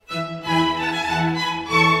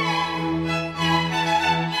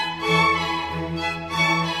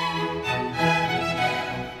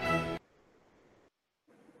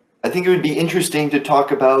think it would be interesting to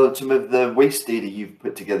talk about some of the waste data you've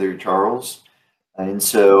put together, Charles. And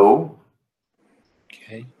so,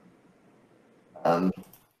 okay.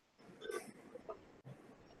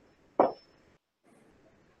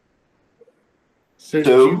 So did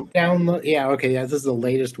you download? Yeah, okay. Yeah, this is the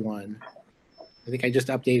latest one. I think I just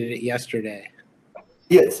updated it yesterday.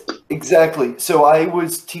 Yes, exactly. So I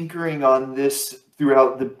was tinkering on this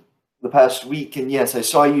throughout the past week, and yes, I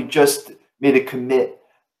saw you just made a commit.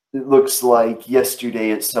 It looks like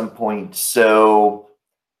yesterday at some point. So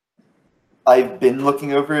I've been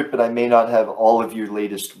looking over it, but I may not have all of your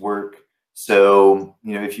latest work. So,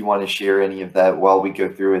 if you want to share any of that while we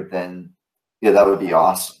go through it, then yeah, that would be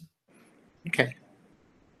awesome. Okay.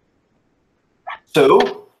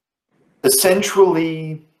 So,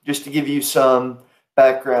 essentially, just to give you some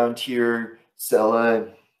background here, Sella,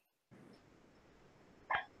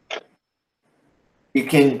 you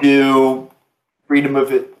can do freedom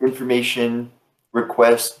of information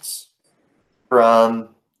requests from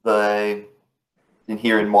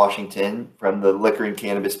here in Washington, from the Liquor and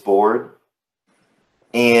Cannabis Board,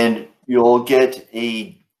 and you'll get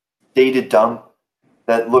a data dump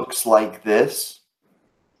that looks like this,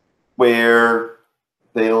 where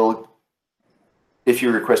if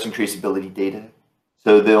you're requesting traceability data,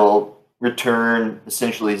 so they'll return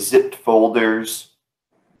essentially zipped folders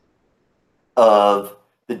of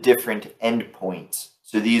the different endpoints.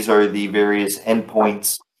 So these are the various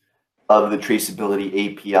endpoints of the traceability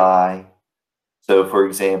API. So for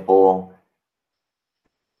example,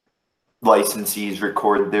 licensees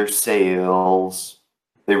record their sales,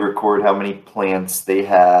 they record how many plants they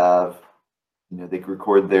have, they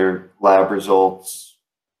record their lab results,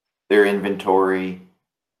 their inventory,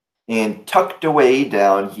 and tucked away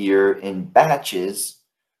down here in batches,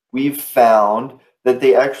 we've found that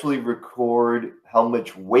they actually record how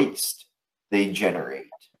much waste they generate.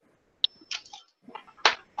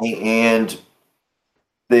 And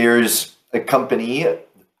there's a company,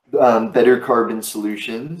 Better Carbon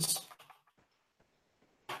Solutions,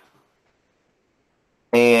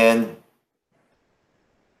 and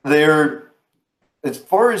they're, as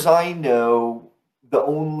far as I know, the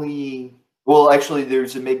only, well, actually,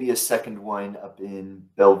 there's maybe a second one up in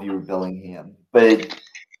Bellevue or Bellingham, but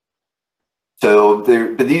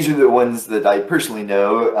these are the ones that I personally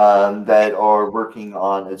know that are working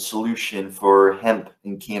on a solution for hemp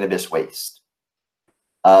and cannabis waste,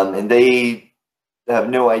 and they have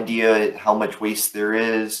no idea how much waste there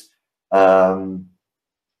is.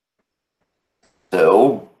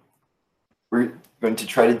 So we're going to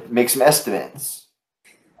try to make some estimates.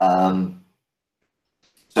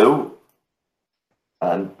 So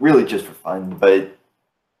really just for fun, but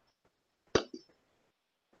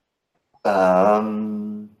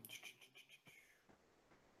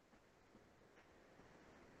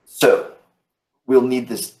so we'll need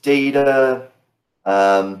this data.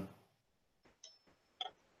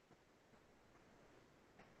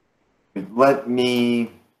 Let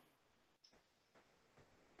me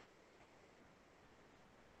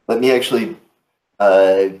actually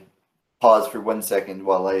pause for 1 second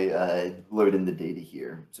while I load in the data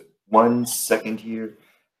here. So 1 second here.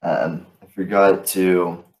 I forgot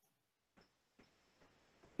to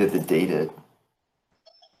get the data.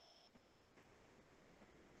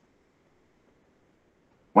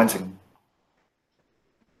 One second.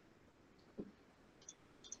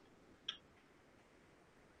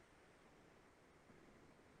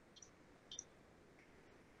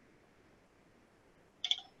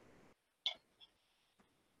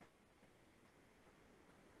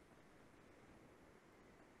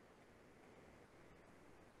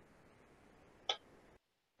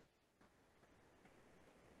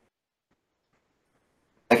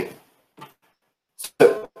 Okay.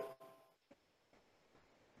 So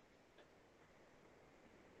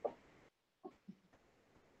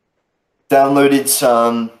downloaded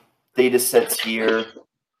some data sets here.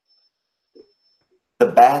 The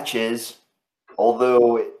batches,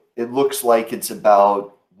 although it looks like it's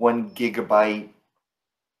about 1 gigabyte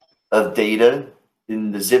of data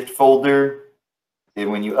in the zipped folder, and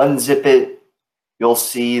when you unzip it, you'll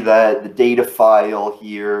see that the data file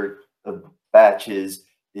here of batches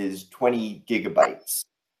is 20 gigabytes.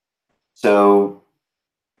 So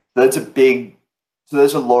that's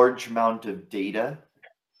a large amount of data.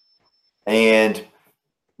 And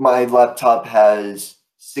my laptop has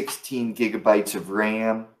 16 gigabytes of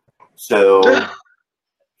RAM, so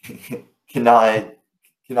cannot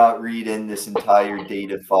read in this entire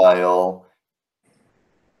data file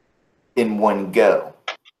in one go.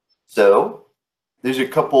 So there's a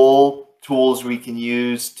couple tools we can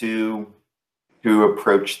use to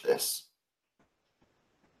approach this.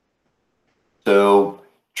 So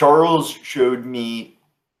Charles showed me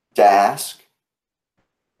Dask,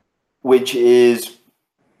 which is,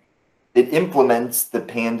 it implements the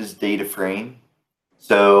pandas data frame.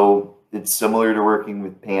 So it's similar to working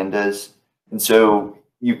with pandas. And so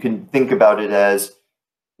you can think about it as,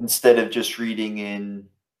 instead of just reading in,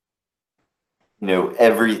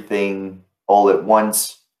 everything all at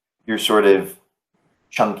once, you're sort of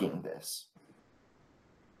chunking this.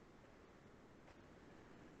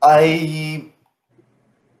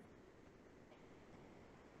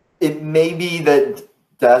 It may be that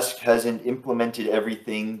Dask hasn't implemented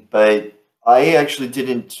everything, but I actually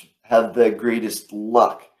didn't have the greatest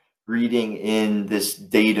luck reading in this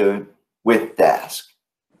data with Dask.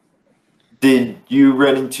 Did you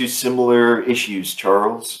run into similar issues,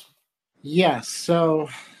 Charles? Yes, so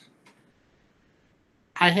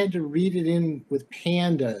I had to read it in with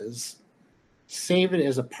pandas, save it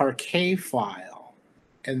as a Parquet file,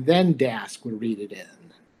 and then Dask would read it in.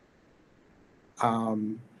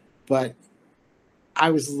 But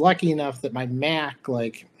I was lucky enough that my Mac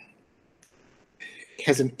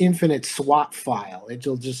has an infinite swap file.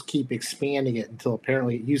 It'll just keep expanding it until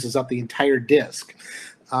apparently it uses up the entire disk.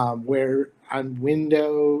 Where on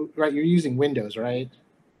Windows, right? You're using Windows, right?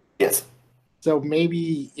 Yes. So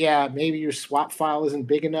maybe your swap file isn't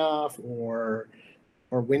big enough, or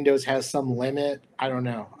Windows has some limit. I don't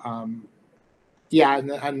know. Yeah,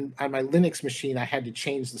 and on my Linux machine, I had to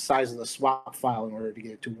change the size of the swap file in order to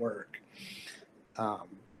get it to work.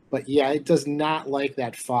 But yeah, it does not like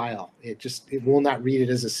that file. It will not read it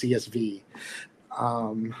as a CSV.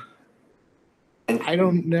 I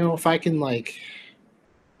don't know if I can I'm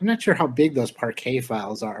not sure how big those Parquet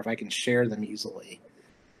files are, if I can share them easily.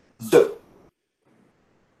 So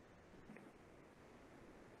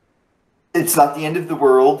it's not the end of the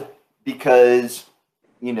world, because,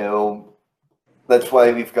 that's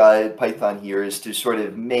why we've got Python here, is to sort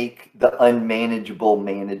of make the unmanageable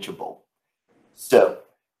manageable. So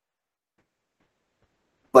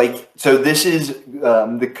this is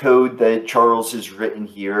the code that Charles has written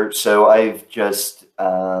here. So I've just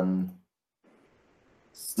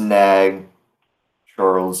snagged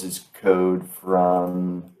Charles's code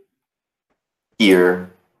from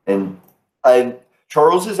here, and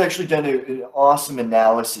Charles has actually done an awesome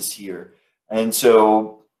analysis here. And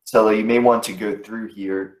so, Stella, you may want to go through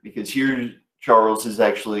here, because here Charles has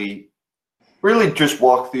actually really just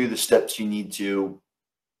walked through the steps you need to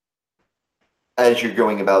as you're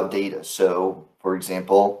going about data. So, for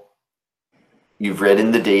example, you've read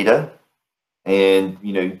in the data, and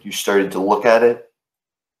you started to look at it.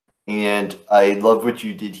 And I love what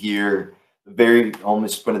you did here.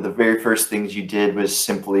 Almost one of the very first things you did was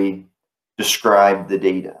simply describe the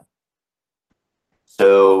data.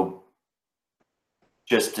 So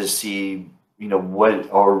just to see,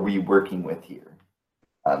 what are we working with here?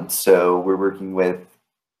 So we're working with,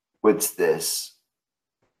 what's this?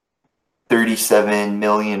 37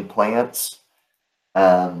 million plants.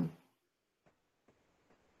 So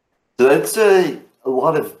that's a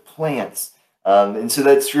lot of plants. And so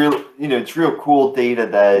that's real, it's real cool data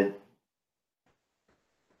that,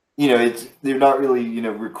 they're not really,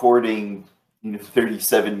 recording,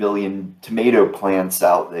 37 million tomato plants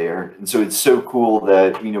out there. And so it's so cool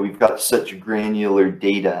that, we've got such granular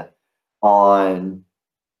data on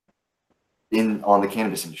the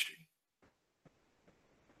cannabis industry.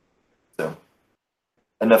 So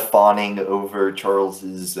enough fawning over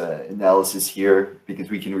Charles's analysis here,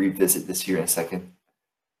 because we can revisit this here in a second.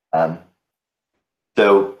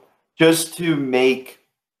 So just to make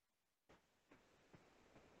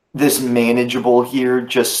this manageable here,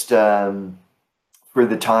 just for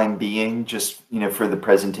the time being, just for the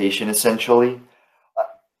presentation, essentially,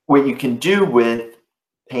 what you can do with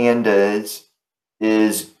pandas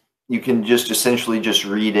is you can just essentially just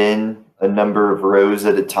read in a number of rows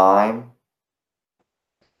at a time.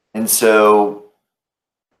 And so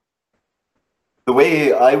the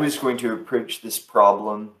way I was going to approach this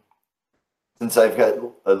problem, since I've got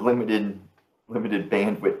a limited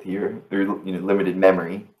bandwidth here, or limited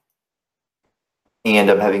memory,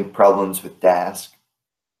 and I'm having problems with Dask,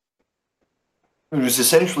 it was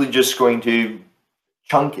essentially just going to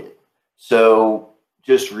chunk it. So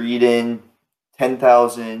just read in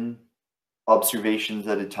 10,000 observations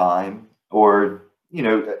at a time, or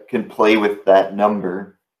can play with that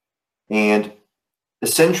number, and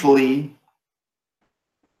essentially,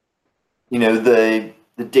 the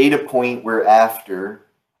data point we're after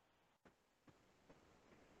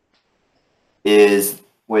is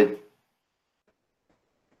what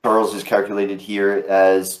Charles has calculated here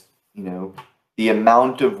as, the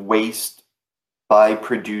amount of waste by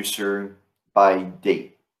producer by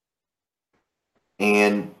date.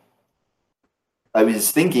 And I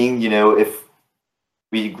was thinking, if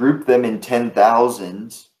we group them in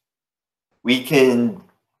 10,000s, we can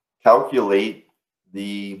calculate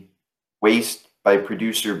the waste by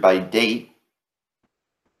producer by date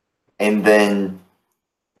and then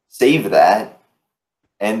save that.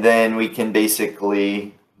 And then we can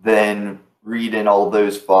basically then read in all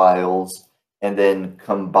those files and then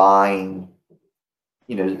combine,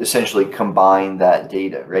 essentially combine that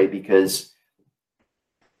data, right? Because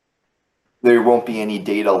there won't be any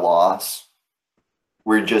data loss.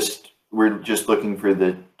 We're just looking for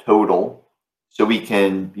the total, so we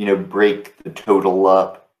can break the total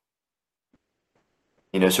up.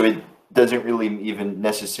 So it doesn't really even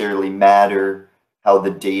necessarily matter how the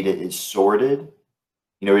data is sorted.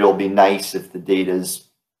 It'll be nice if the data is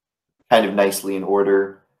kind of nicely in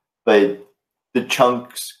order, but the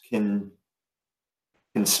chunks can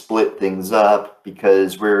split things up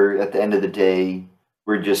because we're at the end of the day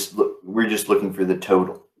we're just looking for the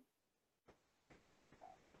total.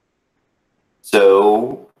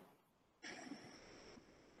 So,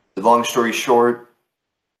 the long story short,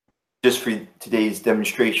 just for today's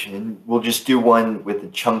demonstration, we'll just do one with a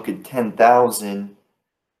chunk of 10,000,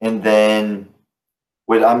 and then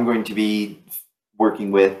what I'm going to be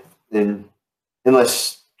working with,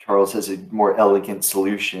 unless Charles has a more elegant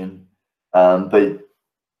solution, but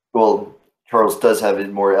well, Charles does have a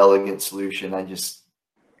more elegant solution. I just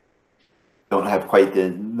don't have quite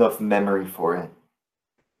enough memory for it.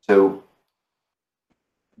 So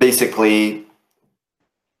basically,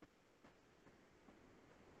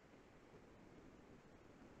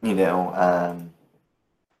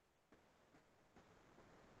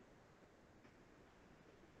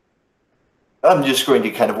 I'm just going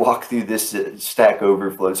to kind of walk through this Stack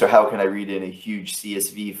Overflow. So how can I read in a huge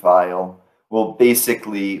CSV file? Well,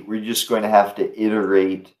 basically, we're just going to have to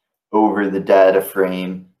iterate over the data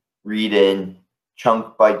frame, read in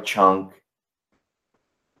chunk by chunk,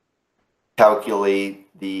 calculate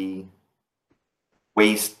the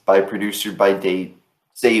waste by producer by date,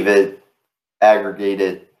 save it, aggregate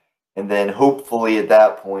it, and then hopefully at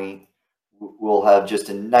that point, we'll have just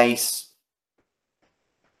a nice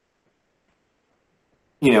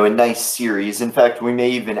a nice series. In fact, we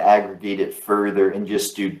may even aggregate it further and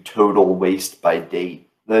just do total waste by date.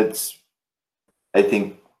 That's, I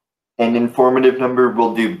think, an informative number.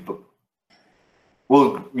 We'll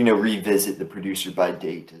revisit the producer by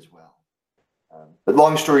date as well. But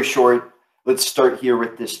long story short, let's start here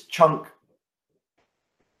with this chunk.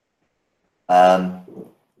 And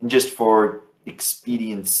just for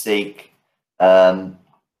expedience sake, I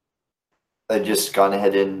just gone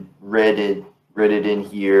ahead and read it in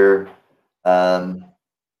here. So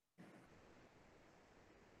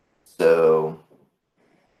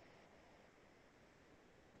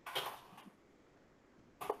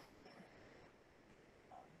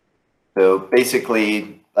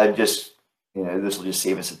basically, I just, this will just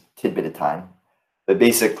save us a tidbit of time. But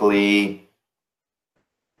basically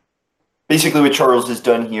what Charles has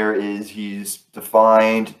done here is he's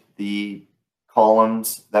defined the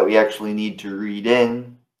columns that we actually need to read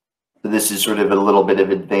in. So this is sort of a little bit of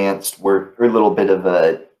advanced work, or a little bit of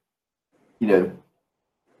a,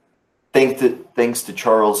 thanks to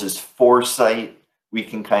Charles's foresight, we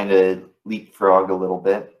can kind of leapfrog a little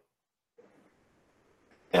bit.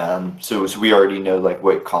 So we already know like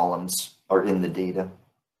what columns are in the data.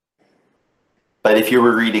 But if you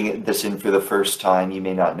were reading this in for the first time, you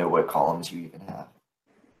may not know what columns you even have.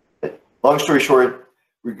 But long story short,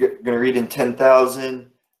 we're going to read in 10,000.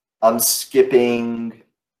 I'm skipping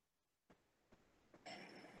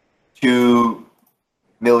 2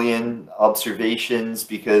 million observations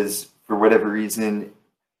because for whatever reason,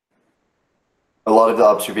 a lot of the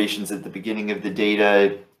observations at the beginning of the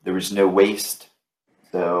data, there was no waste.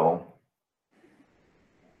 So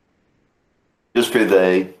just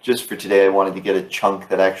for today, I wanted to get a chunk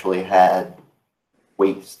that actually had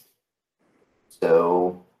waste.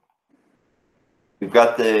 So we've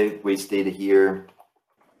got the waste data here.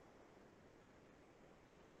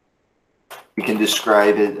 We can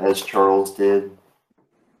describe it as Charles did.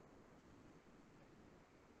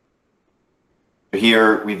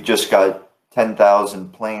 Here we've just got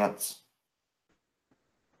 10,000 plants,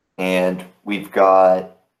 and we've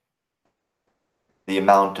got the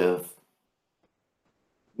amount of,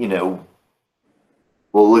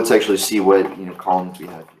 well, let's actually see what columns we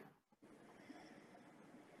have here.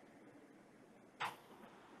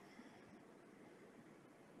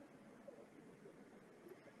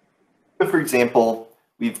 So for example,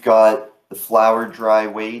 we've got the flower dry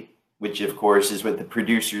weight, which of course is what the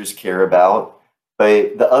producers care about.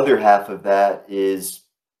 But the other half of that is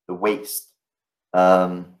the waste.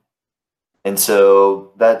 And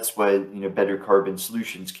so that's what Better Carbon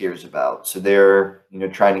Solutions cares about. So they're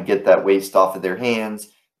trying to get that waste off of their hands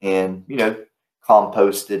and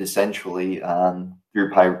compost it essentially through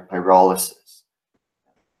pyrolysis,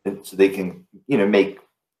 and so they can make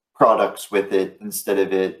products with it instead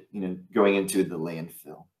of it going into the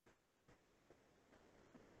landfill.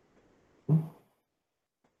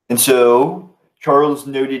 And so Charles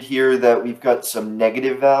noted here that we've got some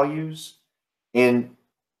negative values. And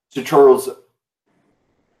so Charles,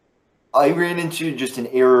 I ran into just an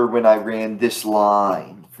error when I ran this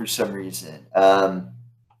line for some reason.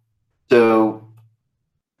 So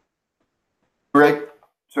correct.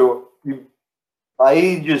 So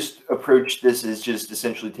I just approached this as just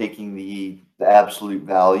essentially taking the absolute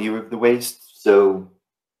value of the waste. So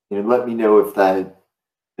let me know if that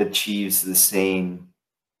achieves the same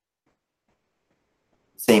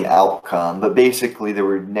outcome. But basically, there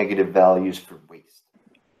were negative values for waste.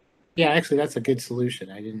 Yeah, actually, that's a good solution.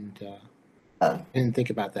 I didn't think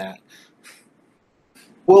about that.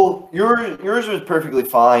 Well, yours was perfectly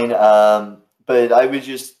fine, but I was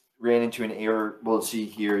just ran into an error. We'll see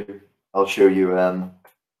here. I'll show you.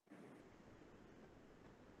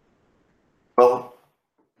 Well,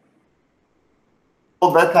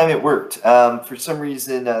 that time it worked. For some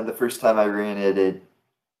reason, the first time I ran it,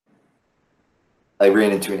 I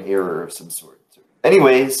ran into an error of some sort. So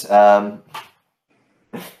anyways,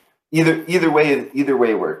 either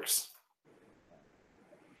way works.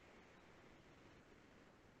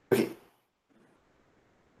 Okay.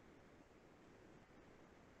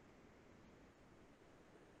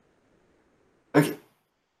 Okay.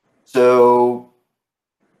 So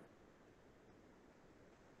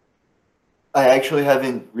I actually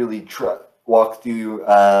haven't really walked through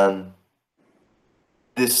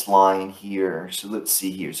this line here. So let's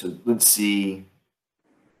see here. So let's see.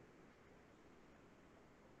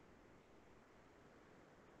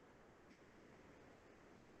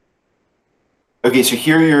 Okay, so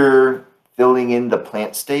here you're filling in the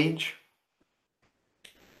plant stage.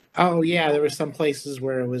 Oh yeah, there were some places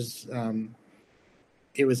where it was NA,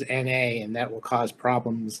 and that will cause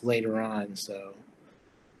problems later on. So,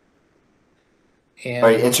 All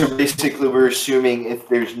right, and so basically we're assuming if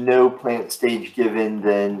there's no plant stage given,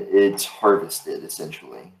 then it's harvested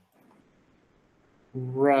essentially.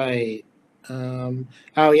 Right. Oh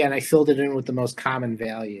yeah, and I filled it in with the most common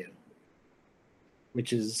value,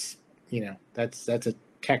 which is that's a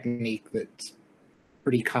technique that's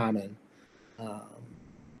pretty common.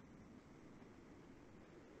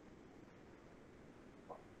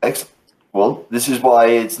 Excellent. Well, this is why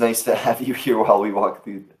it's nice to have you here while we walk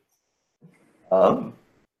through this. Find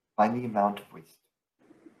the amount of waste.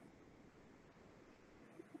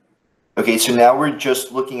 Okay, so now we're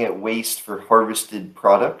just looking at waste for harvested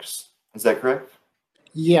products. Is that correct?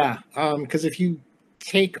 Yeah, because if you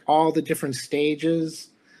take all the different stages,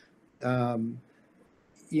 the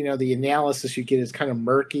analysis you get is kind of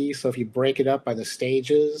murky. So if you break it up by the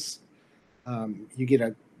stages, you get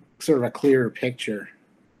a sort of a clearer picture.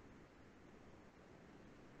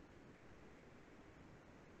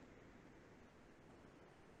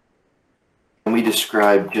 And we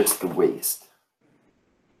describe just the waste.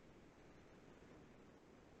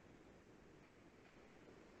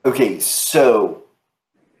 Okay, so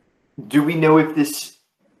do we know if this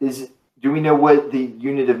is, do we know what the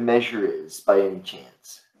unit of measure is by any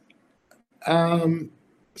chance?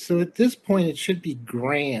 So at this point, it should be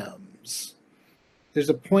grams. There's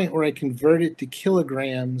a point where I convert it to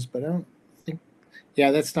kilograms, but I don't think,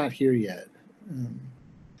 yeah, that's not here yet.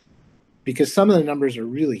 Because some of the numbers are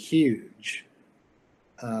really huge.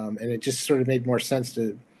 And it just sort of made more sense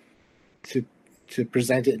to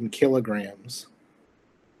present it in kilograms.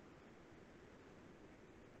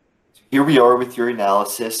 Here we are with your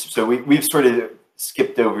analysis. So we've sort of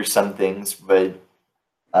skipped over some things, but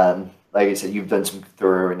like I said, you've done some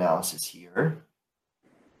thorough analysis here.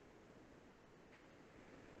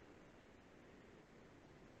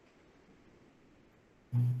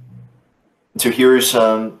 So here are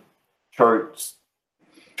some charts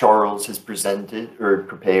Charles has presented or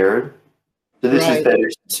prepared. So this is better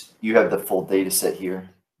since you have the full data set here.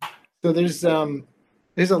 So there's a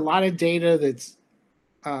lot of data that's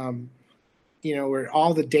where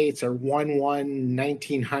all the dates are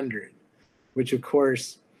 1/1/1900, which of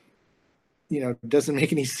course doesn't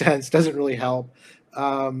make any sense, doesn't really help.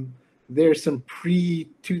 There's some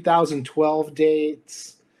pre-2012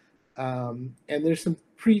 dates, and there's some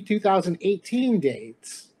pre-2018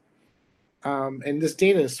 dates. And this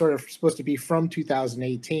data is sort of supposed to be from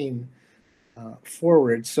 2018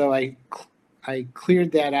 forward. So I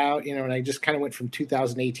cleared that out, and I just kind of went from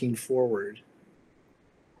 2018 forward.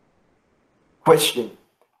 Question.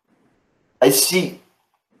 I see.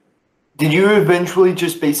 Did you eventually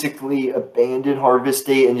just basically abandon harvest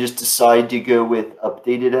date and just decide to go with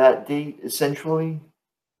updated at date, essentially?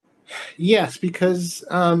 Yes, because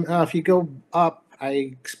if you go up, I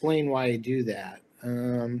explain why I do that.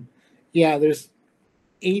 Yeah, there's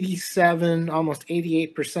 87, almost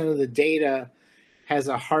 88% of the data has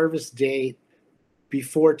a harvest date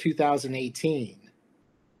before 2018.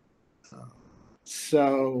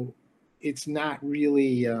 So it's not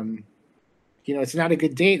really, it's not a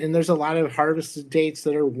good date. And there's a lot of harvested dates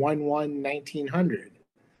that are 1/1/1900.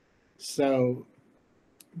 So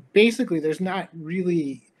basically, there's not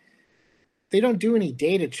really, they don't do any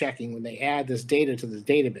data checking when they add this data to the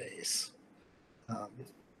database.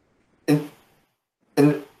 And,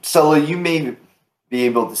 and Sella, you may be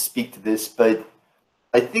able to speak to this, but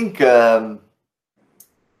I think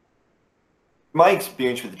my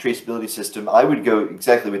experience with the traceability system, I would go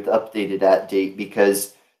exactly with the updated at date,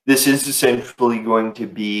 because this is essentially going to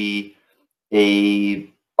be a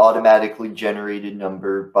automatically generated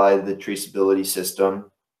number by the traceability system.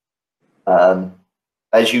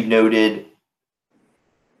 As you noted,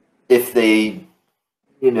 if they,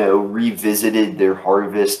 revisited their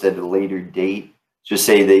harvest at a later date, just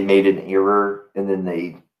say they made an error and then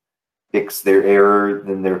they fixed their error,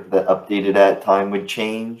 then the updated at time would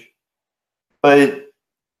change. But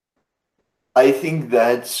I think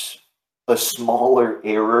that's a smaller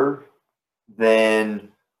error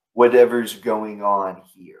than whatever's going on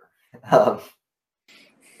here.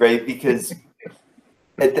 Right? Because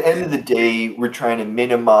at the end of the day, we're trying to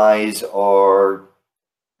minimize our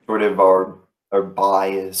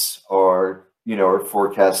bias, our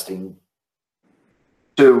forecasting.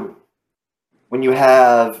 So when you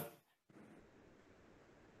have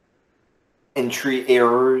entry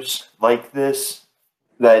errors like this,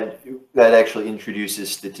 that actually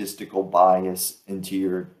introduces statistical bias into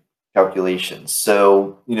your calculations.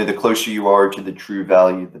 So, the closer you are to the true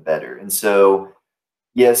value, the better. And so,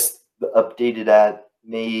 yes, the updated at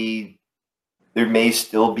there may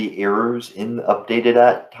still be errors in the updated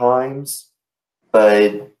at times,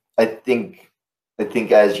 but I think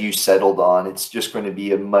as you settled on, it's just going to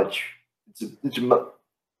be I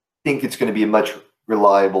think it's going to be a much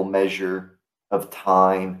reliable measure of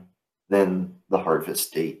time than the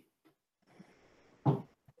harvest date.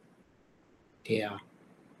 Yeah.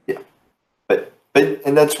 Yeah. But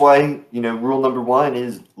and that's why, rule number one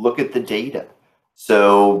is look at the data.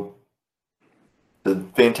 So the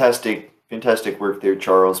fantastic work there,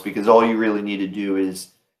 Charles, because all you really need to do is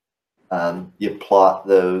you plot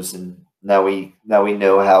those, and now we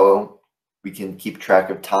know how we can keep track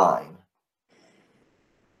of time.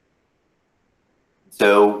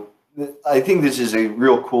 So I think this is a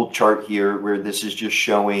real cool chart here, where this is just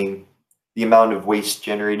showing the amount of waste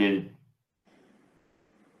generated.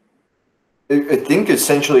 I think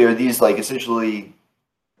essentially, are these like essentially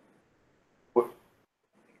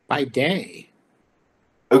By day.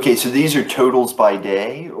 Okay, so these are totals by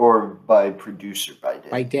day or by producer by day?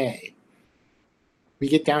 By day. We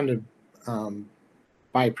get down to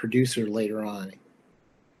by producer later on.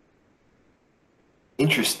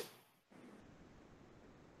 Interesting.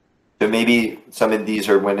 So maybe some of these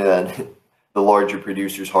are when the larger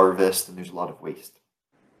producers harvest and there's a lot of waste.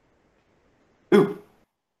 Ooh,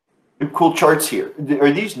 cool charts here.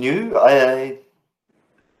 Are these new?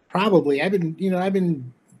 Probably. I've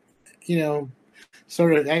been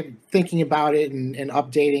sort of thinking about it and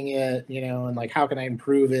updating it, and like, how can I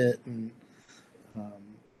improve it? And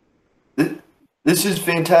this is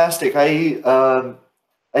fantastic. I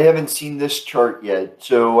haven't seen this chart yet,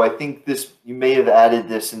 so I think you may have added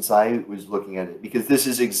this since I was looking at it, because this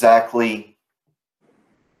is exactly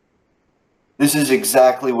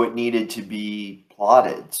what needed to be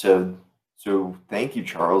plotted. So thank you,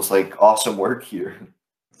 Charles. Like, awesome work here.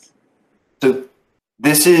 So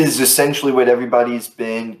this is essentially what everybody's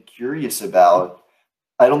been curious about.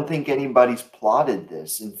 I don't think anybody's plotted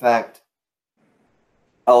this. In fact,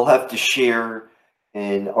 I'll have to share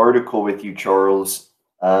an article with you, Charles.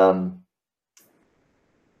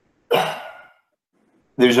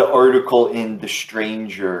 There's an article in The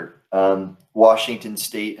Stranger. Washington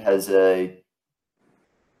State has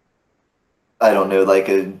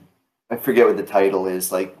I forget what the title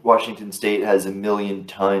is. Like, Washington State has a 1 million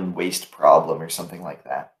ton waste problem or something like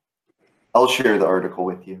that. I'll share the article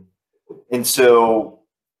with you. And so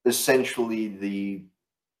essentially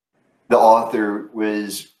the author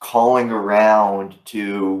was calling around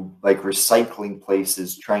to like recycling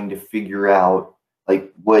places, trying to figure out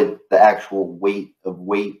like what the actual weight of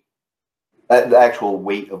waste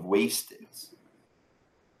is.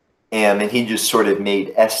 And he just sort of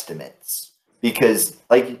made estimates. because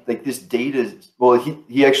like this data. Well,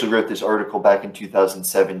 he actually wrote this article back in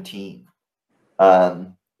 2017.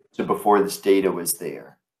 So before this data was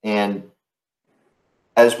there, and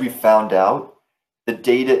as we found out, the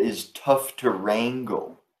data is tough to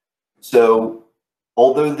wrangle. So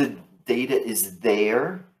although the data is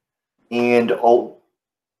there, and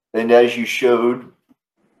as you showed,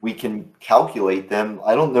 we can calculate them.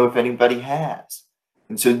 I don't know if anybody has.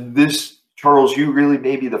 And so this, Charles, you really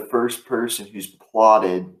may be the first person who's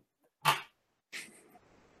plotted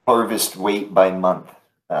harvest weight by month.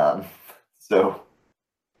 So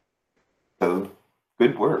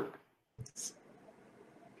good work.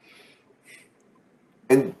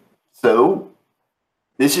 And so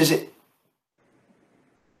this is it.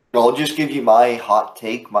 I'll just give you my hot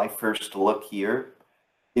take, my first look here.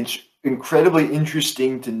 It's incredibly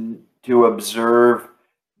interesting to observe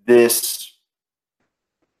this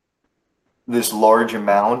large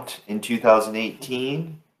amount in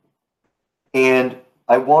 2018. And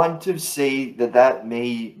I want to say that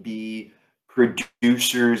may be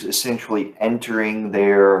producers essentially entering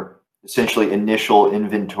their essentially initial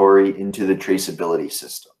inventory into the traceability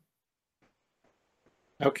system.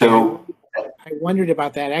 Okay. So, I wondered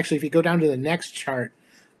about that. Actually, if you go down to the next chart,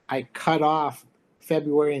 I cut off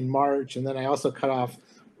February and March, and then I also cut off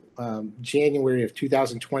January of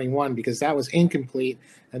 2021 because that was incomplete,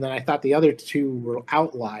 and then I thought the other two were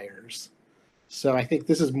outliers. So I think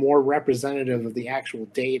this is more representative of the actual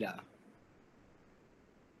data.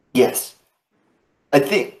 Yes, I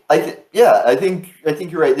think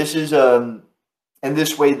you're right. This is and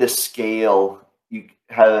this way the scale, you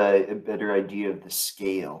have a better idea of the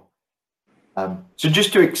scale. So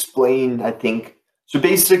just to explain, I think, so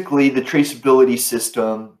basically the traceability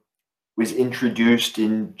system was introduced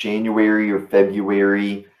in January or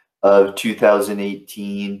February of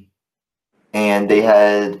 2018, and they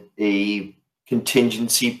had a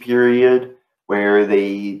contingency period where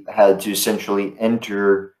they had to essentially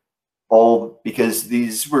enter all, because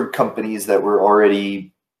these were companies that were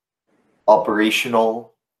already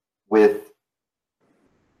operational with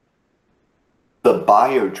the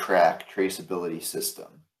BioTrack traceability system.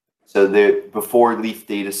 So before Leaf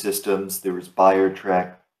Data Systems, there was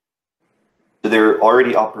BioTrack. So they're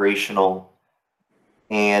already operational,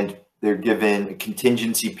 and they're given a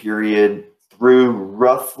contingency period through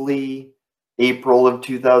roughly April of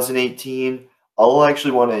 2018. I'll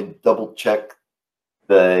actually want to double check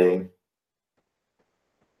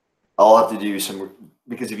I'll have to do some,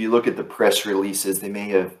 because if you look at the press releases, they may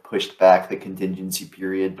have pushed back the contingency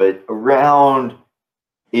period, but around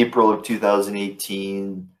April of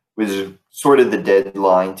 2018 was sort of the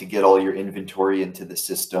deadline to get all your inventory into the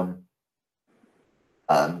system.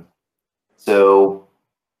 So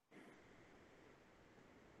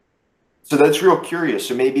that's real curious.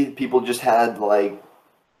 So maybe people just had like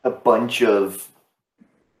a bunch of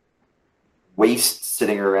waste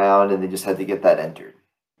sitting around and they just had to get that entered.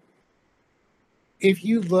 If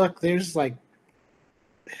you look, there's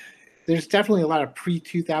definitely a lot of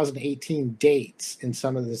pre-2018 dates in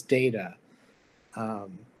some of this data.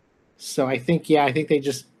 So I think they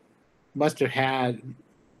just must have had,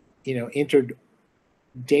 entered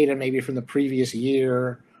data maybe from the previous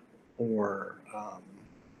year, or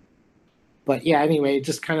but yeah, anyway, it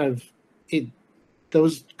just kind of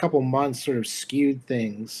those couple months sort of skewed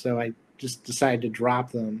things, so I just decided to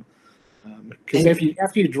drop them, because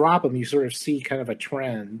after you drop them, you sort of see kind of a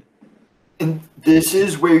trend. And this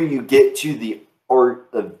is where you get to the art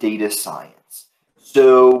of data science.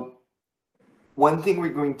 So one thing we're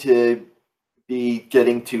going to be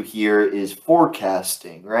getting to here is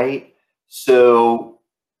forecasting, right? So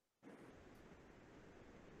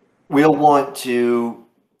we'll want to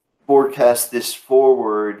forecast this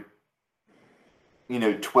forward,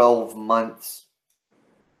 12 months,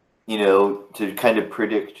 to kind of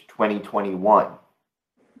predict 2021.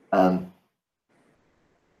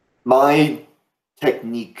 My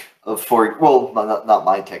technique of not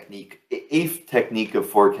my technique, a technique of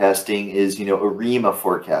forecasting is, ARIMA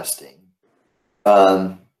forecasting.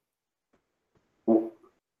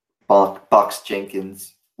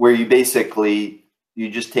 Box-Jenkins, where you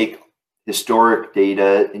just take historic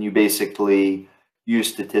data and you basically use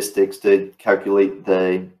statistics to calculate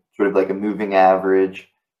the sort of like a moving average,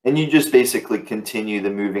 and you just basically continue the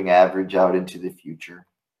moving average out into the future.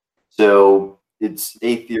 So it's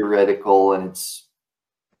atheoretical, and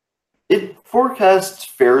it forecasts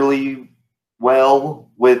fairly well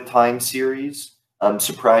with time series,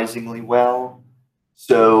 surprisingly well.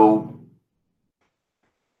 So,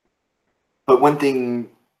 but one thing,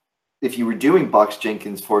 if you were doing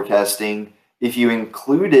Box-Jenkins forecasting, if you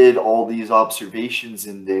included all these observations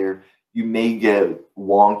in there, you may get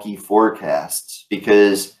wonky forecasts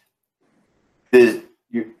because if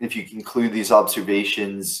you conclude these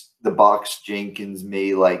observations, the Box Jenkins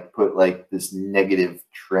may like put like this negative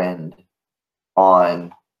trend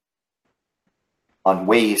on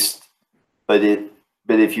waste, but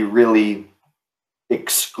if you really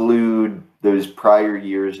exclude those prior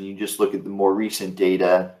years and you just look at the more recent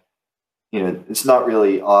data, you know, it's not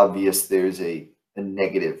really obvious there's a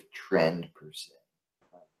negative trend per se.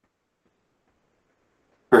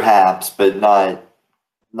 Perhaps, but not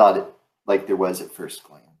like there was at first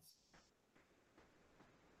glance.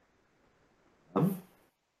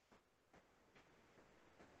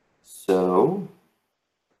 So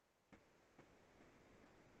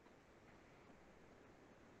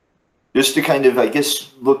just to kind of, I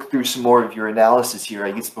guess, look through some more of your analysis here,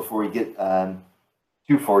 I guess, before we get to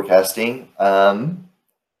forecasting.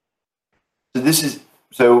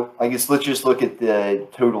 So I guess let's just look at the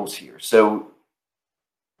totals here. So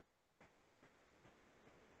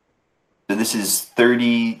this is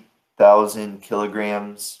 30,000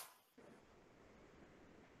 kilograms.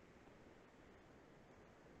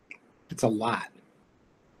 It's a lot.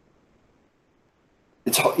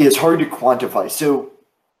 It's hard to quantify. So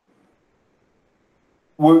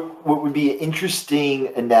what would be an interesting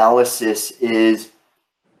analysis is,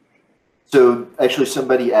 so actually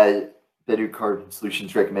somebody at Better Carbon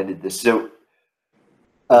Solutions recommended this. So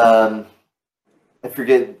I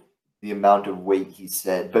forget the amount of weight he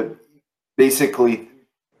said, but basically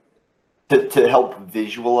to help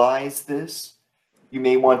visualize this, you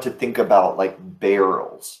may want to think about like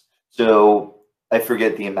barrels. So I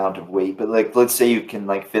forget the amount of weight, but like let's say you can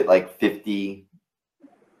like fit like 50,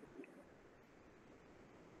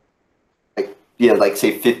 like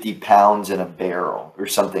say 50 pounds in a barrel or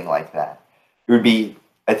something like that. It would be,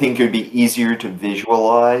 I think it would be easier to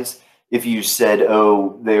visualize if you said,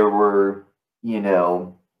 oh, there were, you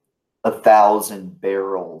know, 1,000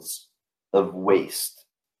 barrels of waste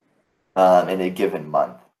in a given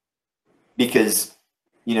month, because,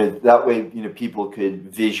 you know, that way, you know, people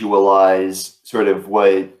could visualize sort of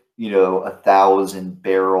what, you know, 1,000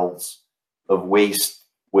 barrels of waste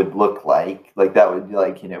would look like. Like that would,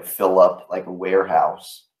 like, you know, fill up like a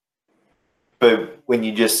warehouse. But when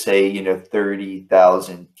you just say, you know,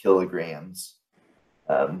 30,000 kilograms,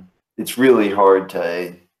 it's really hard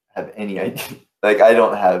to have any idea. Like I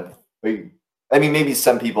don't have, I mean, maybe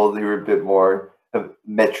some people who are a bit more of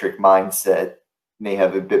metric mindset may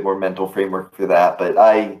have a bit more mental framework for that, but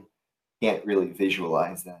I can't really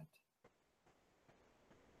visualize that.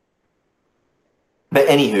 But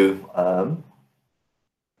anywho,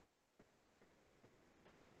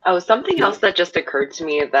 Oh, something else that just occurred to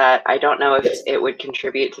me that I don't know if yes. it would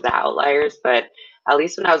contribute to the outliers, but at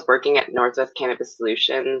least when I was working at Northwest Cannabis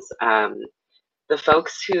Solutions, the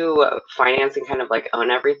folks who finance and kind of like own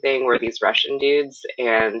everything were these Russian dudes.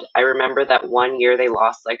 And I remember that one year they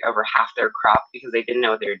lost like over half their crop because they didn't know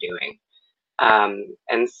what they were doing.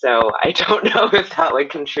 And so I don't know if that would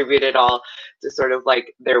contribute at all to sort of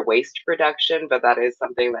like their waste production, but that is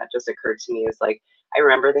something that just occurred to me is like, I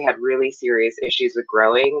remember they had really serious issues with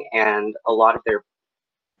growing and a lot of their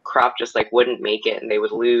crop just like wouldn't make it and they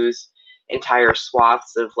would lose entire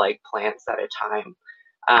swaths of like plants at a time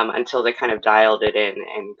until they kind of dialed it in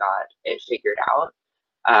and got it figured out.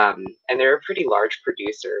 And they're a pretty large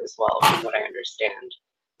producer as well, from what I understand.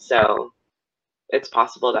 So it's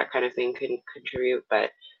possible that kind of thing can contribute,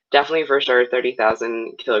 but definitely for sure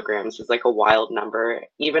 30,000 kilograms is like a wild number.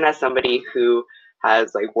 Even as somebody who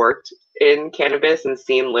has like worked in cannabis and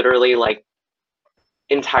seen literally like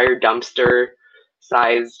entire dumpster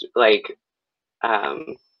sized like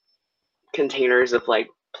containers of like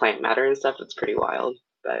plant matter and stuff, it's pretty wild.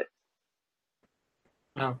 But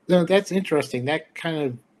wow, no, that's interesting. That kind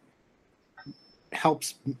of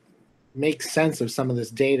helps make sense of some of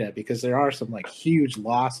this data because there are some like huge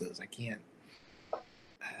losses.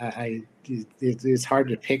 It's hard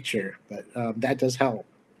to picture, but that does help.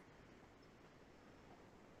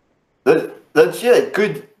 That's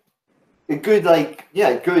good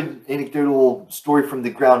anecdotal story from the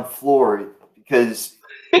ground floor, because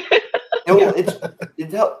it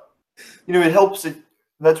helps.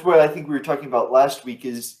 That's what I think we were talking about last week.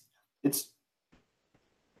 Is it's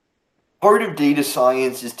part of data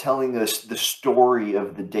science is telling us the story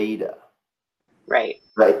of the data. right.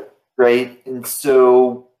 And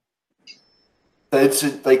so it's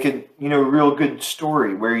like a real good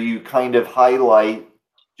story where you kind of highlight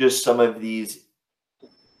just some of these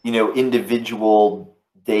individual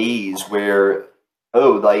days where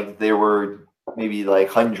like there were maybe like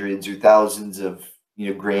hundreds or thousands of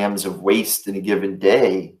grams of waste in a given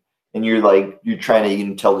day, and you're trying to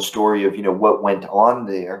even tell the story of what went on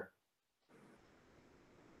there.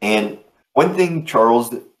 And one thing,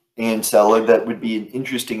 Charles and Sella, that would be an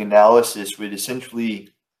interesting analysis would essentially,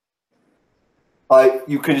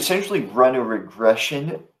 you could essentially run a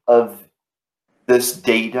regression of this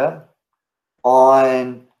data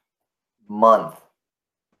on month.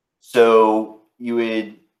 So you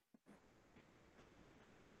would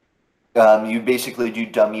you basically do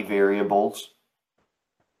dummy variables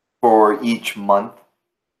for each month.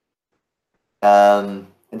 And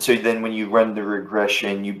so then when you run the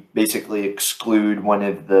regression, you basically exclude one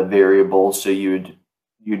of the variables. So you'd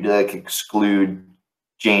like exclude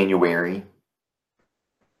January.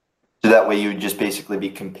 So that way you would just basically be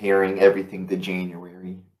comparing everything to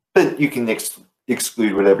January. But you can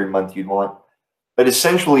exclude whatever month you'd want. But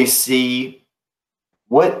essentially see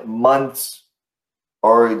what months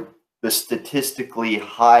are the statistically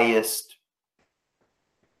highest,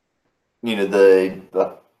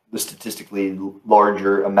 the statistically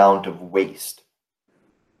larger amount of waste.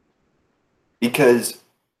 Because,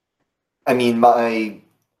 I mean, my,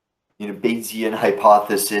 Bayesian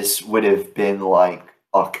hypothesis would have been like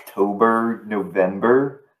October,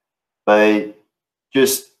 November, but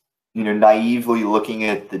just, naively looking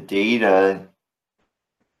at the data,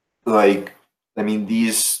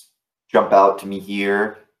 these jump out to me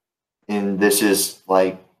here, and this is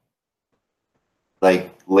like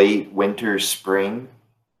late winter, spring,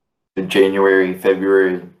 January,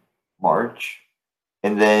 February, March.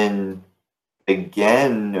 And then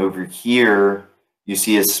again over here you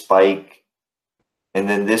see a spike, and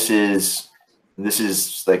then this is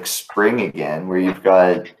like spring again, where you've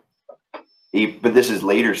got but this is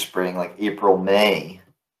later spring, like April, May.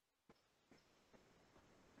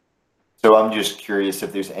 So I'm just curious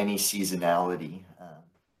if there's any seasonality.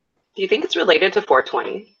 Do you think it's related to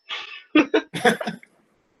 420?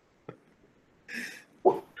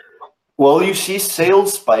 Well, you see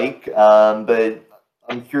sales spike, but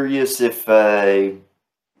I'm curious if that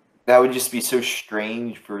would just be so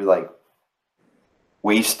strange for like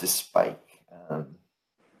waste to spike.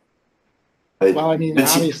 Well, I mean,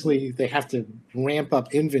 obviously they have to ramp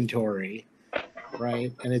up inventory,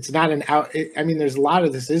 right? And it's not I mean, there's a lot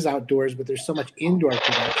of this is outdoors, but there's so much indoor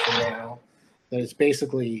production now that it's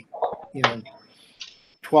basically,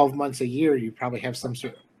 12 months a year. You probably have some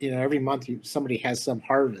sort, every month somebody has some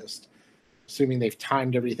harvest, assuming they've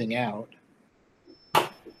timed everything out.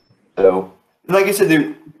 So, like I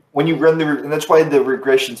said, when you run and that's why the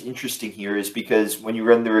regression's interesting here, is because when you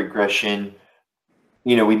run the regression,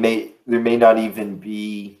 there may not even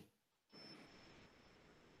be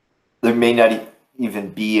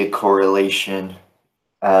a correlation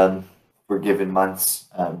for given months.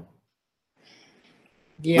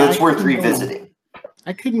 Yeah, it's worth revisiting.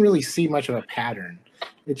 I couldn't really see much of a pattern.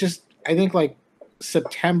 I think like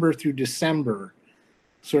September through December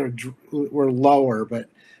sort of were lower, but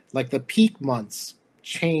like the peak months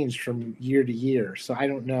changed from year to year. So I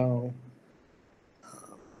don't know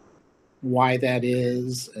why that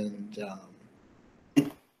is, and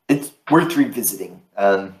it's worth revisiting.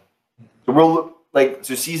 So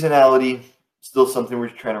seasonality still something we're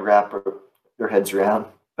trying to wrap our heads around,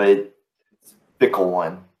 but it's a fickle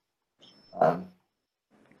one.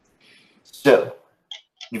 So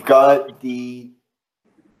you've got the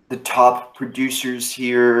top producers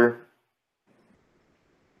here.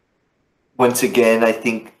 Once again, I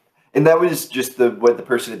think, and that was just what the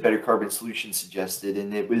person at Better Carbon Solutions suggested,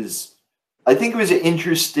 and I think it was an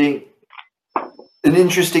interesting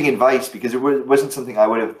advice, because it wasn't something I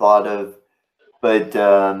would have thought of, but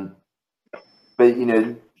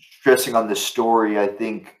stressing on the story, I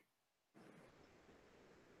think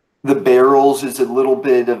the barrels is a little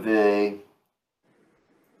bit of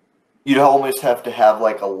you'd almost have to have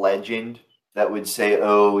like a legend that would say,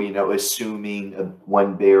 assuming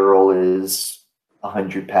one barrel is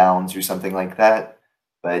 100 pounds or something like that.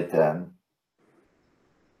 But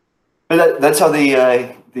that's how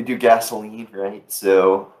they do gasoline, right?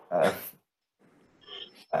 So,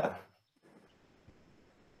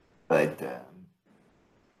 but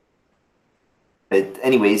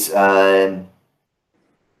anyways, so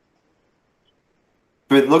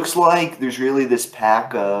it looks like there's really this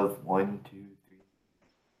pack of 1, 2, 3.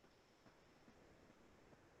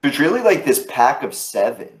 There's really like this pack of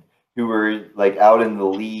 7 who were like out in the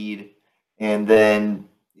lead, and then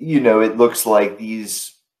it looks like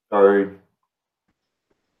these are.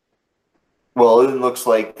 Well, it looks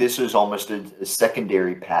like this is almost a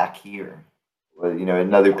secondary pack here.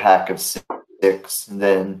 Another pack of 6, and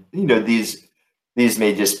then these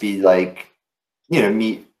may just be like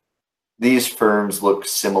these firms look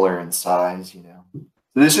similar in size,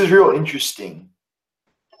 So this is real interesting.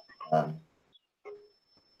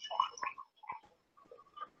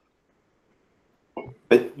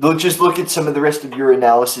 But let's just look at some of the rest of your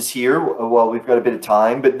analysis here while we've got a bit of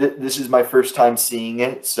time. But this is my first time seeing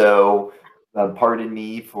it, so pardon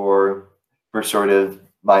me for sort of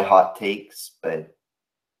my hot takes. But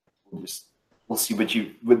we'll see what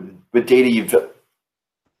data you've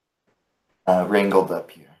wrangled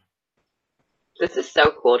up here. This is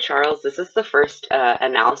so cool, Charles. This is the first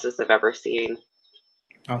analysis I've ever seen.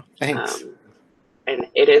 Oh, thanks. And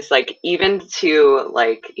it is like, even to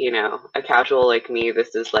like, you know, a casual like me,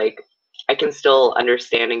 this is like, I can still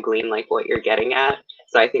understand and glean like what you're getting at.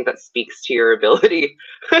 So I think that speaks to your ability.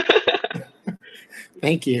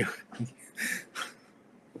 Thank you.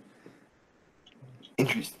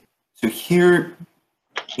 Interesting. So here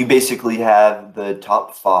you basically have the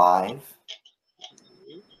top 5.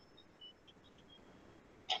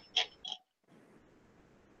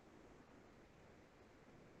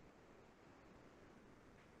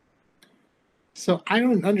 So I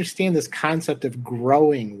don't understand this concept of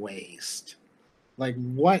growing waste. Like,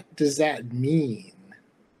 what does that mean?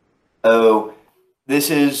 Oh, this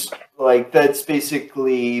is like, that's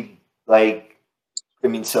basically like, I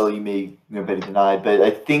mean, Sally, you may know better than I, but I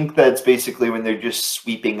think that's basically when they're just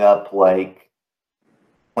sweeping up like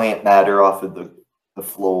plant matter off of the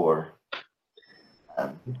floor.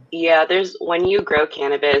 Yeah, when you grow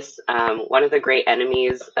cannabis, one of the great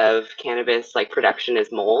enemies of cannabis like production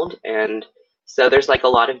is mold, and so there's like a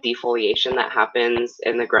lot of defoliation that happens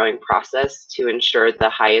in the growing process to ensure the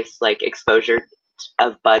highest like exposure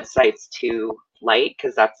of bud sites to light,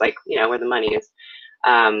 because that's like, you know, where the money is.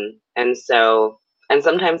 And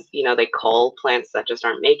sometimes, you know, they cull plants that just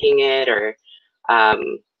aren't making it, or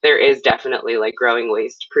there is definitely like growing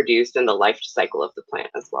waste produced in the life cycle of the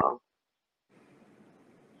plant as well.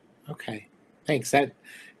 Okay, thanks.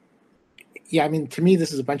 Yeah, I mean, to me,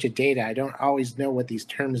 this is a bunch of data. I don't always know what these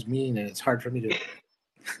terms mean, and it's hard for me to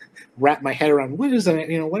wrap my head around what is it.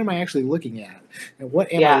 You know, what am I actually looking at, and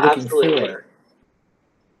what am I looking for?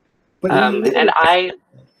 But and I,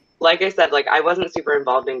 like I said, like I wasn't super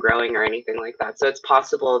involved in growing or anything like that, so it's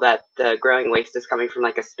possible that the growing waste is coming from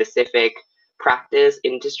like a specific practice,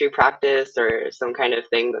 industry practice, or some kind of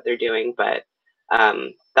thing that they're doing. But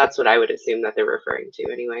that's what I would assume that they're referring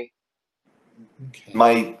to anyway.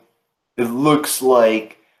 Okay. It looks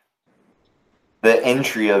like the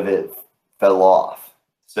entry of it fell off,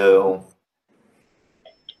 so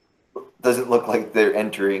it doesn't look like they're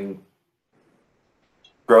entering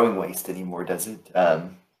growing waste anymore, does it?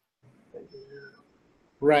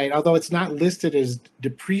 Right, although it's not listed as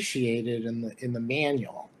depreciated in the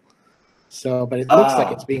manual. So, but it looks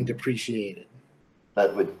like it's being depreciated.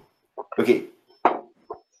 That would, okay.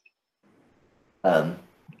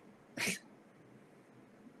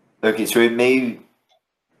 Okay, so it may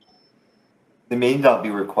not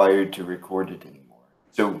be required to record it anymore.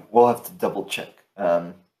 So we'll have to double check.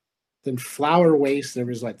 Then flower waste, there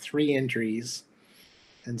was like 3 entries.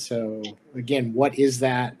 And so again, what is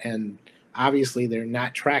that? And obviously they're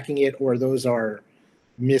not tracking it, or those are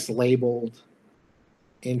mislabeled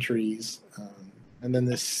entries. And then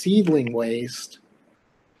the seedling waste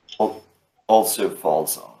also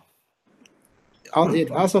falls off.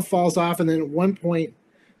 It also falls off, and then at one point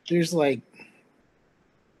there's like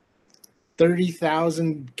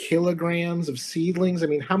 30,000 kilograms of seedlings. I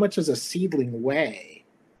mean, how much does a seedling weigh?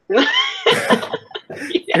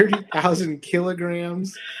 30,000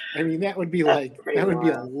 kilograms. I mean, that would be like, that would be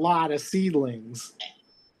a lot of seedlings.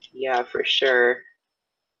 Yeah, for sure.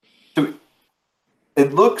 So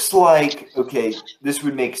it looks like, okay, this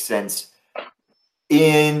would make sense.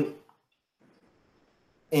 In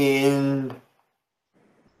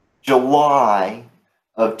July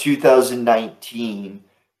of 2019,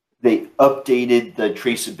 they updated the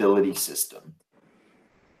traceability system.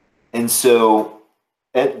 And so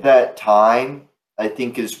at that time, I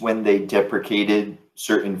think is when they deprecated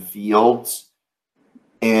certain fields.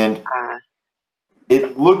 And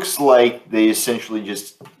it looks like they essentially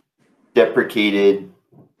just deprecated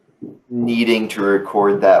needing to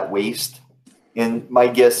record that waste. And my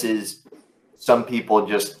guess is some people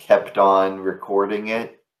just kept on recording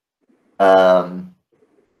it,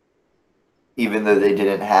 even though they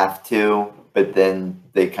didn't have to, but then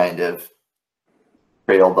they kind of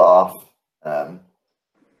trailed off.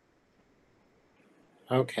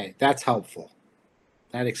 Okay, that's helpful.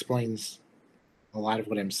 That explains a lot of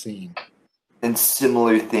what I'm seeing. And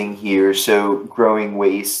similar thing here. So growing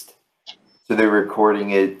waste. So they're recording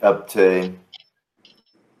it up to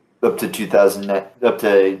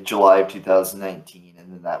July of 2019,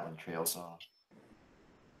 and then that one trails off.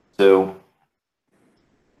 So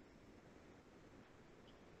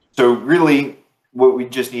So really, what we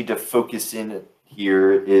just need to focus in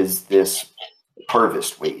here is this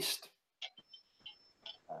harvest waste.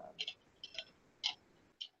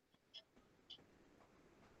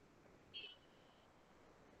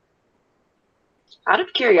 Out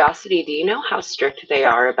of curiosity, do you know how strict they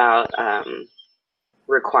are about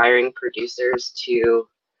requiring producers to,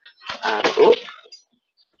 oh,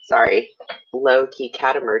 sorry, low-key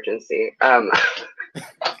cat emergency.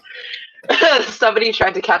 Somebody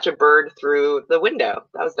tried to catch a bird through the window.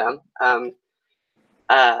 That was dumb.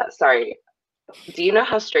 Sorry. Do you know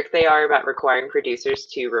how strict they are about requiring producers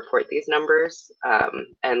to report these numbers,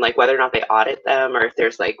 and like whether or not they audit them, or if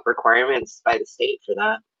there's like requirements by the state for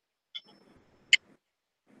that?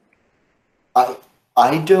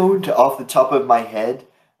 I don't, off the top of my head.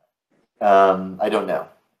 I don't know.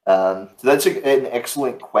 So that's an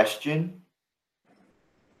excellent question.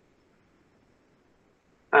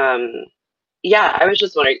 Yeah, I was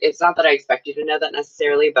just wondering. It's not that I expect you to know that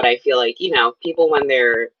necessarily, but I feel like, people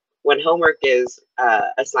when homework is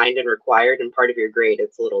assigned and required and part of your grade,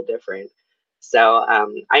 it's a little different. So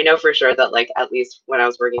I know for sure that, like, at least when I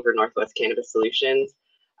was working for Northwest Cannabis Solutions,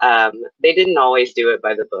 they didn't always do it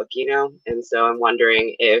by the book, and so I'm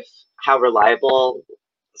wondering if how reliable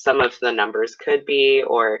some of the numbers could be,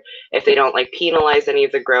 or if they don't like penalize any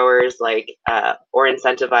of the growers, like or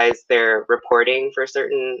incentivize their reporting for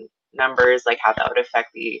certain numbers, like how that would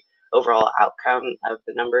affect the overall outcome of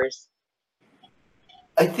the numbers.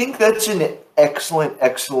 I think that's an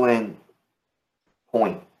excellent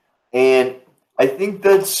point. And I think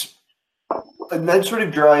that sort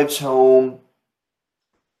of drives home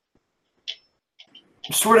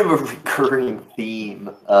sort of a recurring theme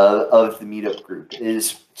of the meetup group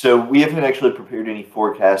is, so we haven't actually prepared any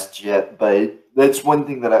forecasts yet, but that's one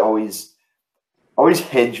thing that I always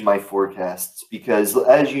hedge my forecasts, because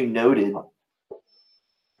as you noted,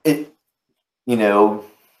 it,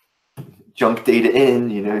 junk data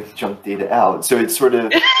in, junk data out. So it's sort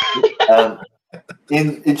of,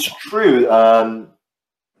 it's true.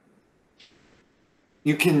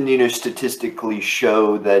 You can, statistically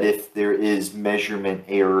show that if there is measurement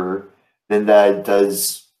error, then that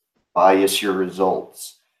does bias your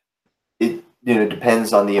results. It,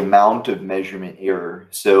 depends on the amount of measurement error.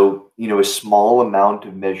 So, a small amount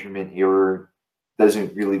of measurement error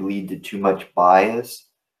doesn't really lead to too much bias.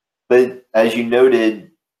 But as you noted,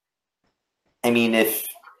 I mean, if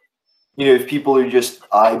people are just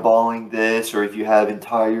eyeballing this, or if you have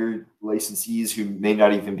entire licensees who may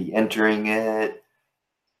not even be entering it,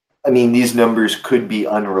 I mean, these numbers could be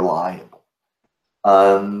unreliable.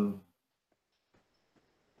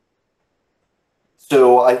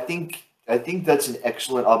 So I think that's an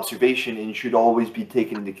excellent observation and should always be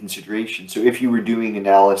taken into consideration. So if you were doing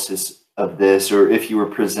analysis of this, or if you were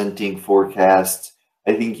presenting forecasts,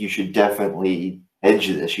 I think you should definitely hedge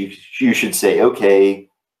this. You should say, okay,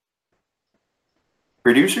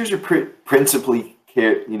 producers are principally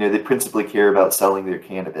care. They principally care about selling their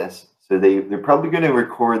cannabis, so they're probably going to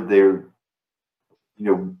record their,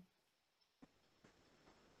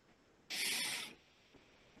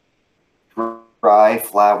 dry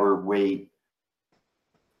flower weight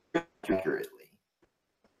accurately.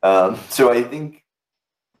 So I think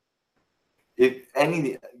if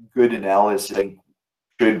any good analysis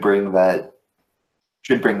should bring that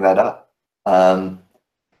up.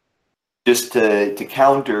 Just to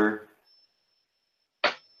counter,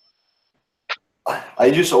 I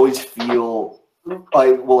just always feel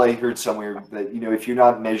I heard somewhere that if you're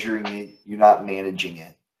not measuring it, you're not managing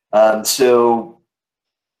it. So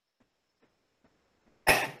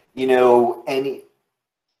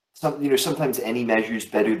sometimes any measure is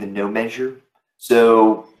better than no measure.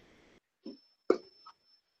 So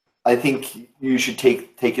I think you should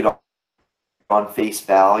take it on face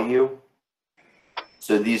value.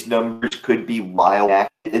 So these numbers could be wild.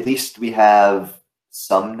 At least we have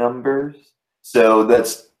some numbers. So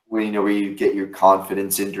that's where you get your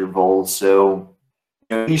confidence intervals. So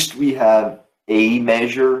at least we have a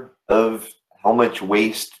measure of how much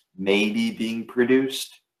waste may be being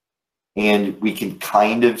produced, and we can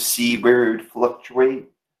kind of see where it would fluctuate.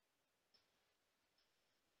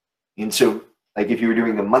 And so, like, if you were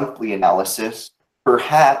doing a monthly analysis,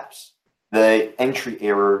 perhaps the entry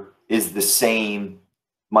error is the same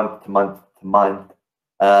month to month to month.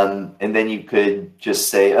 And then you could just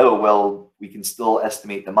say, oh, well, we can still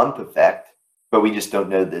estimate the month effect, but we just don't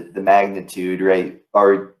know the magnitude, right?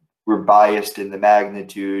 We're biased in the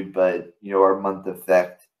magnitude, but, our month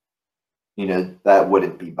effect, that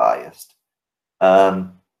wouldn't be biased.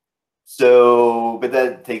 So, but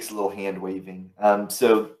that takes a little hand waving.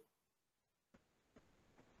 So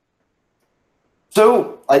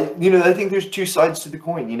So I think there's two sides to the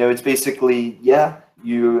coin. It's basically,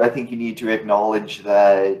 I think you need to acknowledge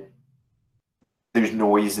that there's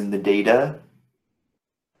noise in the data.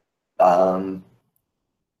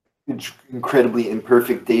 It's incredibly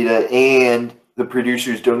imperfect data, and the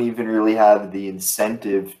producers don't even really have the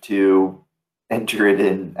incentive to enter it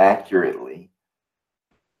in accurately.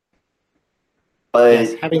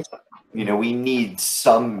 But we need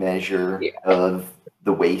some measure of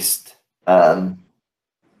the waste. What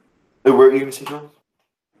were you going to say, Charles?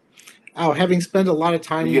 Oh, having spent a lot of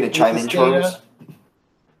time with this data,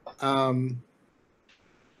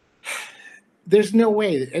 there's no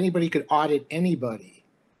way that anybody could audit anybody.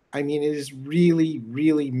 I mean, it is really,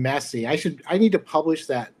 really messy. I need to publish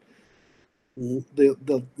that.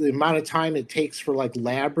 The amount of time it takes for like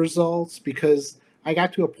lab results, because I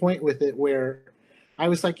got to a point with it where I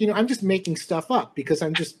was like, I'm just making stuff up because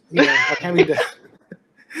I'm just, I'm having to,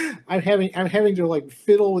 I'm having to like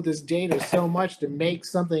fiddle with this data so much to make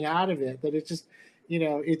something out of it that it's just,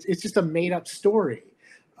 it's just a made up story.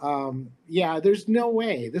 There's no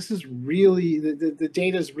way. This is really, the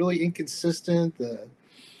data is really inconsistent.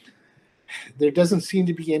 There doesn't seem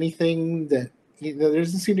to be anything that, there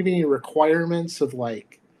doesn't seem to be any requirements of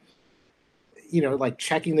like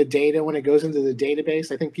checking the data when it goes into the database.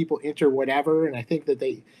 I think people enter whatever, and I think that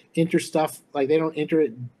they enter stuff like they don't enter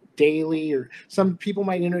it daily, or some people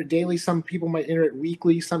might enter it daily, some people might enter it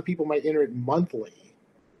weekly, some people might enter it monthly,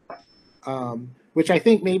 which I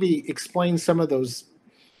think maybe explains some of those,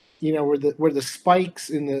 where the spikes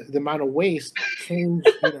in the amount of waste change,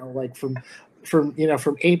 like from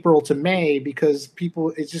April to May, because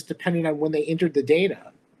people, it's just depending on when they entered the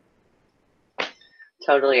data.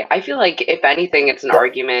 Totally. I feel like if anything, it's an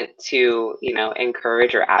argument to,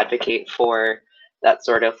 encourage or advocate for that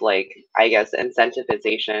sort of like, I guess,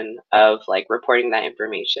 incentivization of like reporting that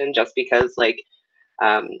information, just because like,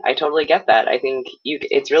 I totally get that. I think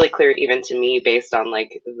it's really clear even to me based on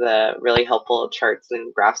like the really helpful charts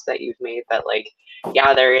and graphs that you've made that like,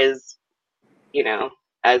 yeah, there is,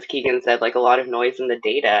 as Keegan said, like a lot of noise in the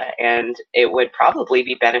data, and it would probably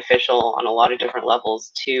be beneficial on a lot of different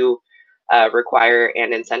levels to require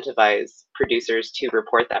and incentivize producers to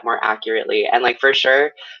report that more accurately. And like for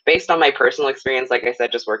sure, based on my personal experience, like I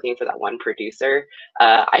said, just working for that one producer,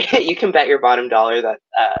 you can bet your bottom dollar that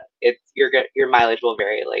your mileage will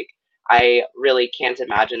vary. Like I really can't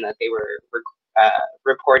imagine that they were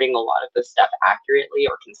reporting a lot of this stuff accurately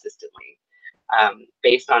or consistently.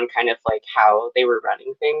 Based on kind of like how they were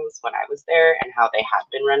running things when I was there and how they had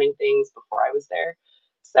been running things before I was there.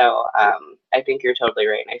 So I think you're totally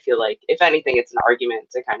right. And I feel like, if anything, it's an argument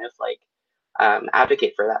to kind of like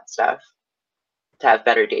advocate for that stuff, to have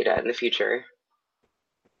better data in the future.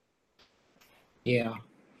 Yeah.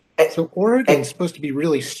 So Oregon's supposed to be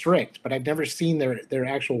really strict, but I've never seen their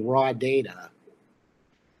actual raw data.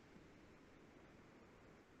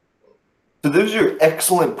 So those are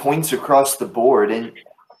excellent points across the board, and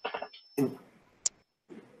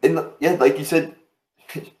yeah, like you said,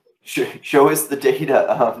 show us the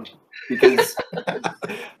data, because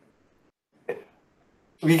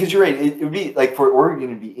you're right. It would be like for Oregon,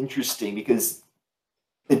 it'd be interesting because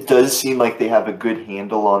it does seem like they have a good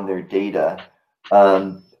handle on their data,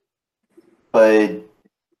 but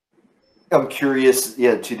I'm curious,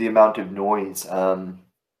 to the amount of noise,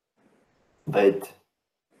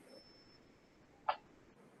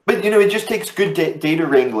 But it just takes good data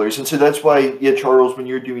wranglers, and so that's why, Charles, when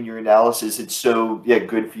you're doing your analysis, it's so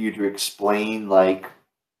good for you to explain like,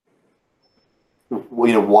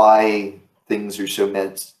 why things are so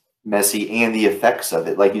messy and the effects of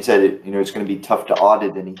it. Like you said, it's going to be tough to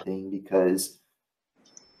audit anything because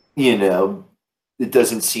it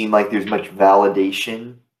doesn't seem like there's much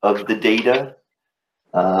validation of the data.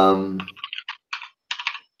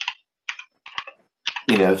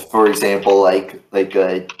 For example, like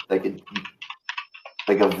a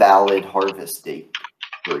valid harvest date,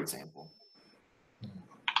 for example.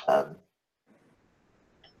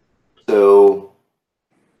 So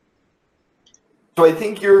I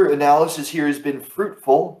think your analysis here has been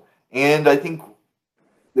fruitful, and I think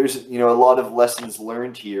there's a lot of lessons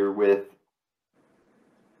learned here with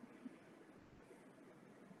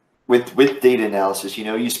data analysis.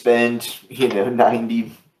 You spend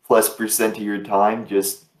 90+% of your time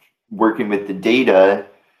just working with the data,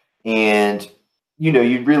 and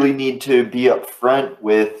you really need to be upfront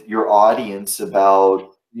with your audience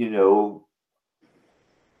about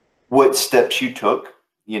what steps you took,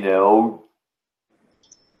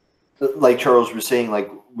 like Charles was saying, like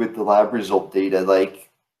with the lab result data, like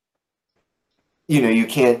you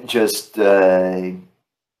can't just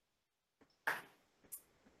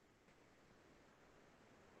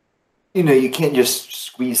you can't just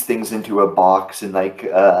squeeze things into a box and like,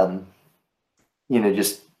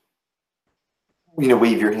 just,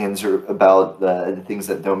 wave your hands about the things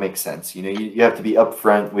that don't make sense. You have to be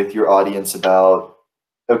upfront with your audience about,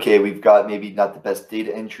 okay, we've got maybe not the best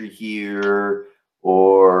data entry here,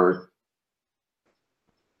 or,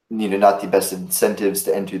 not the best incentives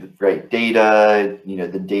to enter the right data.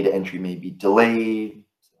 The data entry may be delayed.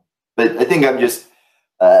 But I think I'm just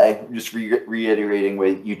reiterating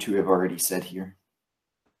what you two have already said here.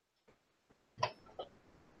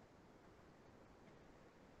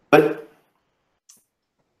 But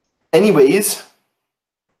anyways,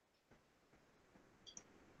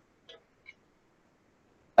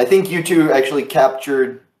 I think you two actually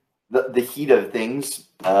captured the heat of things,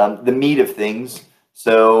 the meat of things.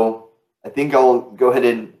 So I think I'll go ahead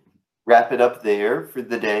and wrap it up there for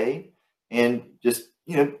the day, and just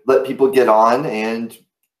let people get on and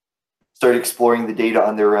start exploring the data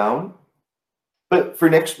on their own. But for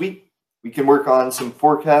next week, we can work on some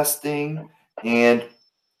forecasting, and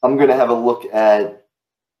I'm going to have a look at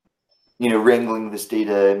wrangling this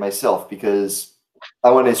data myself, because I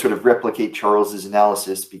want to sort of replicate Charles's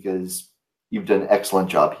analysis, because you've done an excellent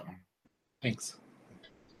job here. Thanks.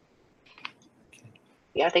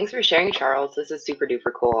 Yeah, thanks for sharing, Charles. This is super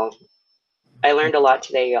duper cool. I learned a lot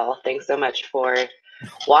today, y'all. Thanks so much for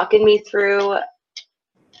walking me through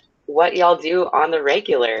what y'all do on the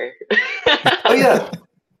regular. Oh yeah.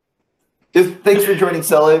 Thanks for joining,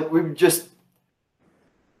 Sella.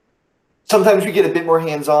 Sometimes we get a bit more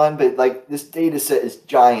hands-on, but like this data set is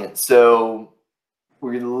giant, so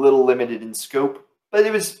we're a little limited in scope. But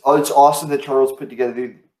it's awesome that Charles put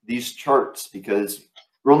together these charts, because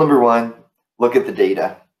rule number one, look at the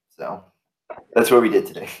data. So that's what we did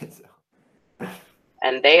today. So.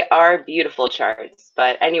 And they are beautiful charts.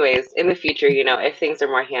 But anyways, in the future, if things are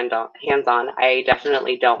more hands-on, I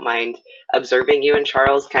definitely don't mind observing you and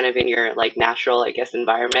Charles kind of in your like natural, I guess,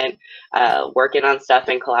 environment, working on stuff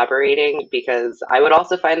and collaborating, because I would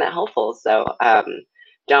also find that helpful. So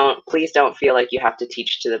please don't feel like you have to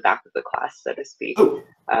teach to the back of the class, so to speak.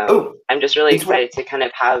 I'm just really excited to kind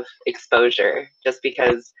of have exposure, just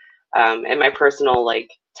because in my personal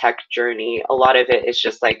like tech journey, a lot of it is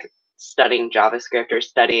just like studying JavaScript or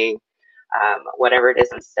studying whatever it is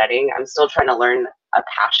I'm studying. I'm still trying to learn a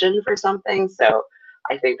passion for something. So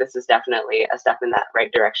I think this is definitely a step in that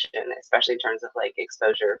right direction, especially in terms of like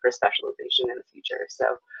exposure for specialization in the future. So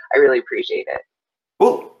I really appreciate it.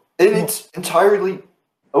 Well, and it's entirely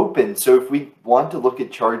open. So if we want to look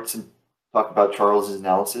at charts and talk about Charles's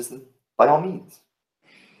analysis, then by all means.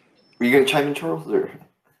 Are you going to chime in, Charles? Or?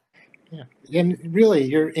 Yeah, and really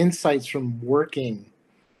your insights from working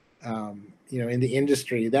in the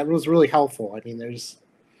industry, that was really helpful. I mean, there's,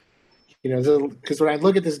 because when I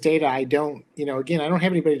look at this data, I don't, again, I don't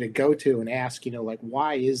have anybody to go to and ask, like,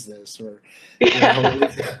 why is this? Or,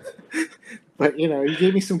 but, you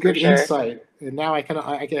gave me some good insight, and now I can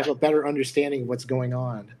have a better understanding of what's going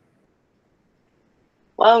on.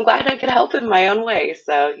 Well, I'm glad I could help in my own way.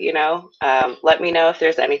 So, let me know if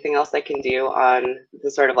there's anything else I can do on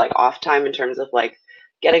the sort of like off time in terms of like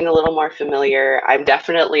getting a little more familiar. I'm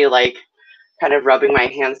definitely like kind of rubbing my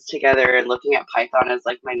hands together and looking at Python as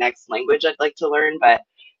like my next language I'd like to learn. But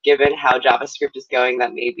given how JavaScript is going,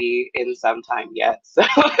 that may be in some time yet. So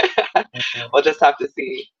we'll just have to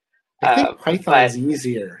see. I think Python is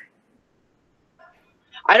easier.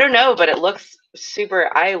 I don't know, but it looks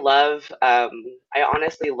super. I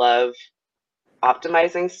honestly love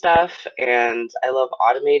optimizing stuff, and I love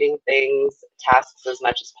automating tasks as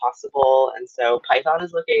much as possible. And so Python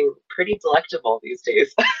is looking pretty delectable these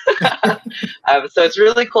days. So it's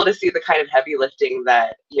really cool to see the kind of heavy lifting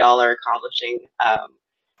that y'all are accomplishing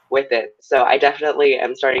with it. So I definitely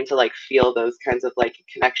am starting to like feel those kinds of like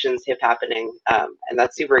connections happening. And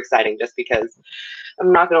that's super exciting, just because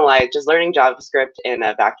I'm not gonna lie, just learning JavaScript in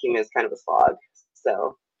a vacuum is kind of a slog.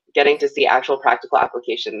 So getting to see actual practical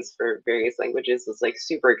applications for various languages was like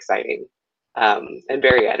super exciting and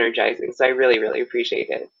very energizing. So I really, really appreciate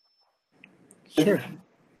it. Sure.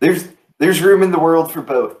 There's room in the world for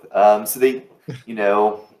both. So they,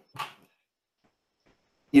 you've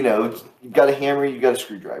got a hammer, you've got a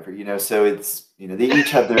screwdriver. So it's, they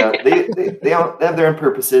each have their own, they have their own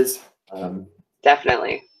purposes.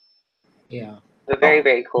 Definitely. Yeah. But very,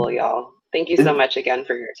 very cool, y'all. Thank you so much again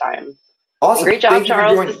for your time. Awesome. Great job,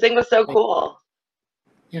 Charles. This thing was so cool.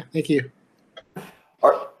 Yeah, thank you.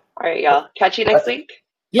 All right, y'all. Catch you next week.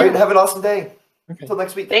 Yeah. All right, have an awesome day. Okay. Until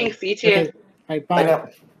next week. Thanks. You too. Okay. All right, bye.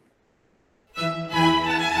 Bye now.